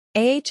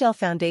AHL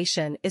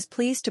Foundation is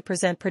pleased to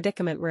present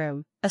Predicament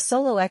Room, a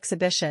solo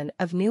exhibition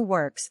of new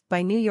works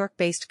by New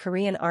York-based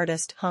Korean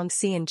artist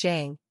Seon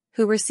Jang,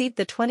 who received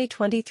the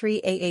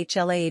 2023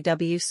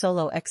 AHLAAW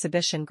Solo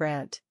Exhibition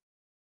Grant.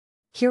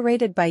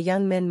 Curated by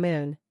Young Min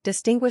Moon,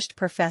 Distinguished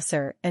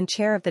Professor and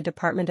Chair of the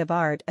Department of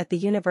Art at the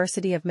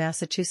University of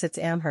Massachusetts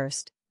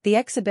Amherst, the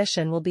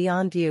exhibition will be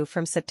on view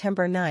from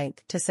September 9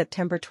 to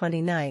September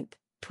 29,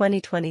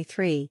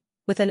 2023,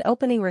 with an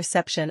opening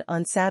reception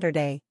on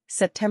Saturday,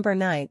 September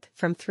 9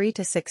 from 3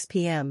 to 6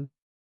 p.m.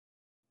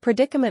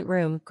 Predicament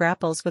Room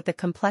grapples with the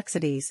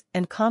complexities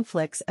and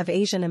conflicts of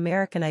Asian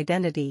American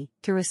identity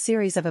through a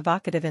series of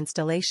evocative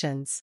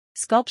installations,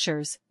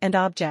 sculptures, and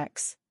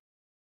objects.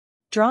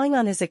 Drawing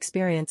on his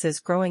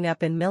experiences growing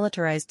up in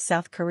militarized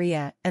South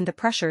Korea and the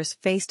pressures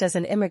faced as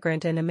an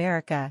immigrant in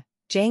America,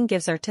 Jang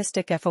gives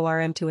artistic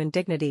form to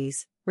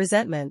indignities,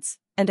 resentments,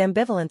 and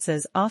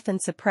ambivalences often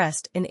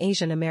suppressed in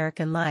Asian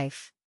American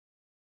life.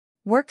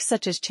 Works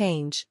such as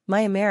Change,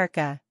 My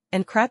America,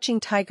 and Crouching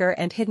Tiger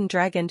and Hidden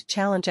Dragon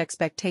challenge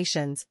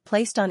expectations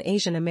placed on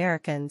Asian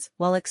Americans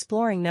while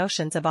exploring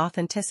notions of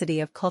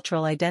authenticity of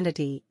cultural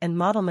identity and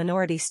model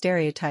minority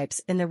stereotypes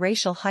in the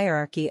racial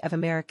hierarchy of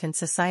American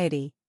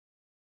society.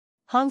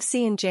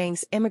 Seon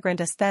Jang's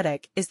immigrant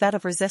aesthetic is that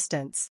of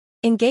resistance.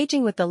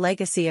 Engaging with the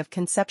legacy of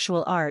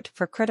conceptual art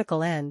for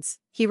critical ends,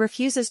 he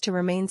refuses to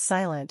remain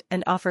silent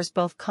and offers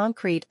both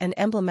concrete and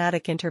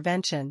emblematic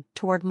intervention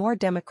toward more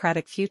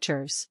democratic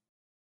futures.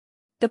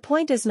 The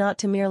point is not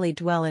to merely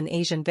dwell in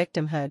Asian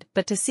victimhood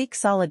but to seek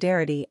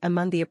solidarity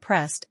among the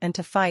oppressed and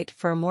to fight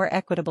for a more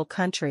equitable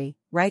country,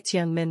 writes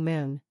Young Min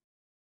Moon.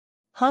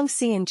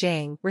 Seon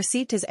Jang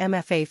received his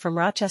MFA from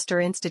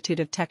Rochester Institute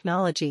of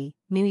Technology,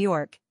 New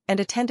York, and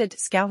attended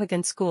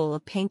Skowhegan School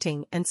of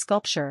Painting and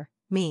Sculpture,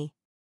 ME.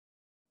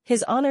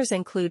 His honors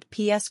include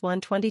PS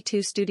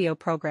 122 Studio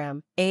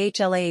Program,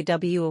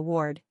 AHLAAW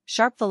Award,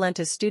 Sharp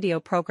Valentas Studio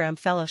Program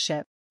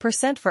Fellowship,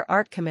 % for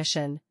Art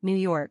Commission, New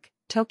York,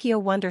 Tokyo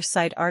Wonder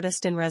Site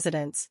Artist in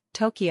Residence,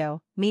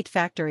 Tokyo, Meat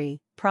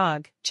Factory,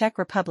 Prague, Czech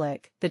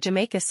Republic, the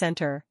Jamaica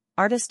Center,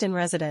 Artist in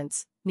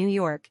Residence, New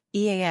York,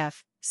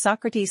 EAF,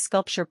 Socrates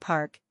Sculpture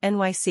Park,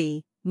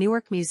 NYC,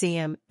 Newark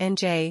Museum,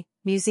 NJ,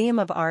 Museum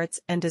of Arts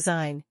and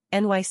Design,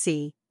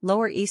 NYC,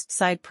 Lower East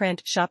Side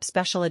Print Shop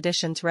Special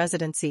Editions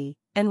Residency,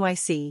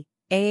 NYC,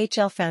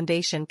 AHL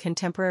Foundation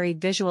Contemporary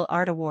Visual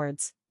Art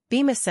Awards,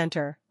 Bemis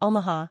Center,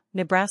 Omaha,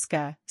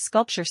 Nebraska,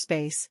 Sculpture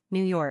Space,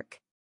 New York.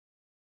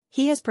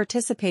 He has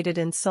participated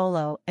in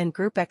solo and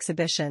group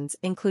exhibitions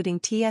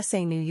including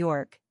TSA New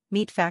York,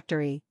 Meat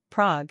Factory,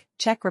 Prague,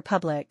 Czech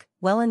Republic,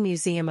 Whelan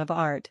Museum of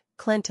Art,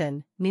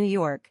 Clinton, New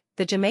York,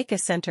 the Jamaica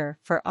Center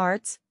for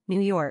Arts, New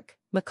York,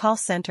 McCall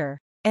Center,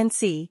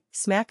 NC,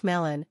 Smack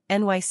Mellon,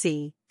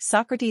 NYC,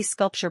 Socrates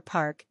Sculpture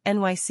Park,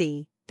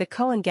 NYC, the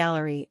Cohen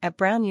Gallery at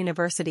Brown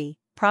University,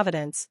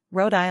 Providence,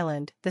 Rhode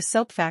Island, the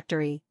Soap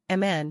Factory,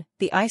 MN,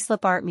 the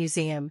Islip Art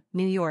Museum,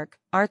 New York,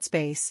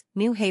 Artspace,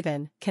 New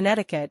Haven,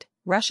 Connecticut,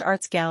 Rush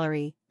Arts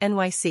Gallery,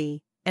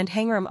 NYC, and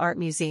Hangram Art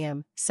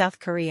Museum, South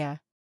Korea.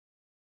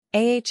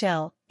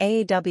 AHL,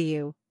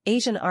 AAW,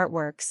 Asian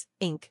Artworks,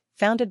 Inc.,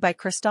 founded by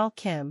Crystal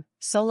Kim,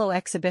 Solo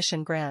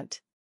Exhibition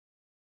Grant.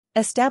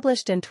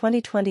 Established in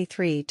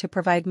 2023 to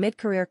provide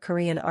mid-career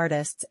Korean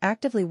artists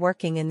actively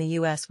working in the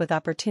U.S. with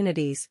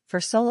opportunities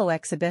for solo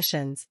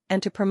exhibitions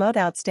and to promote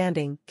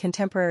outstanding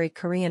contemporary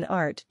Korean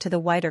art to the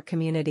wider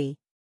community.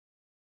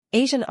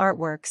 Asian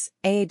Artworks,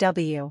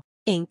 AAW,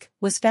 Inc.,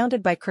 was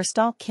founded by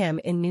Crystal Kim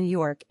in New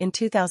York in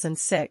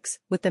 2006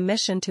 with the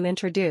mission to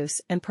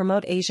introduce and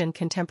promote Asian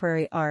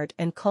contemporary art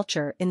and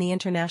culture in the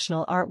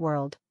international art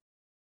world.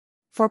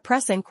 For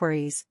press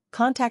inquiries,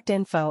 contact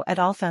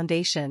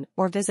info@allfoundation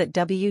or visit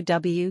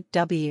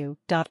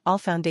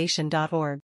www.allfoundation.org.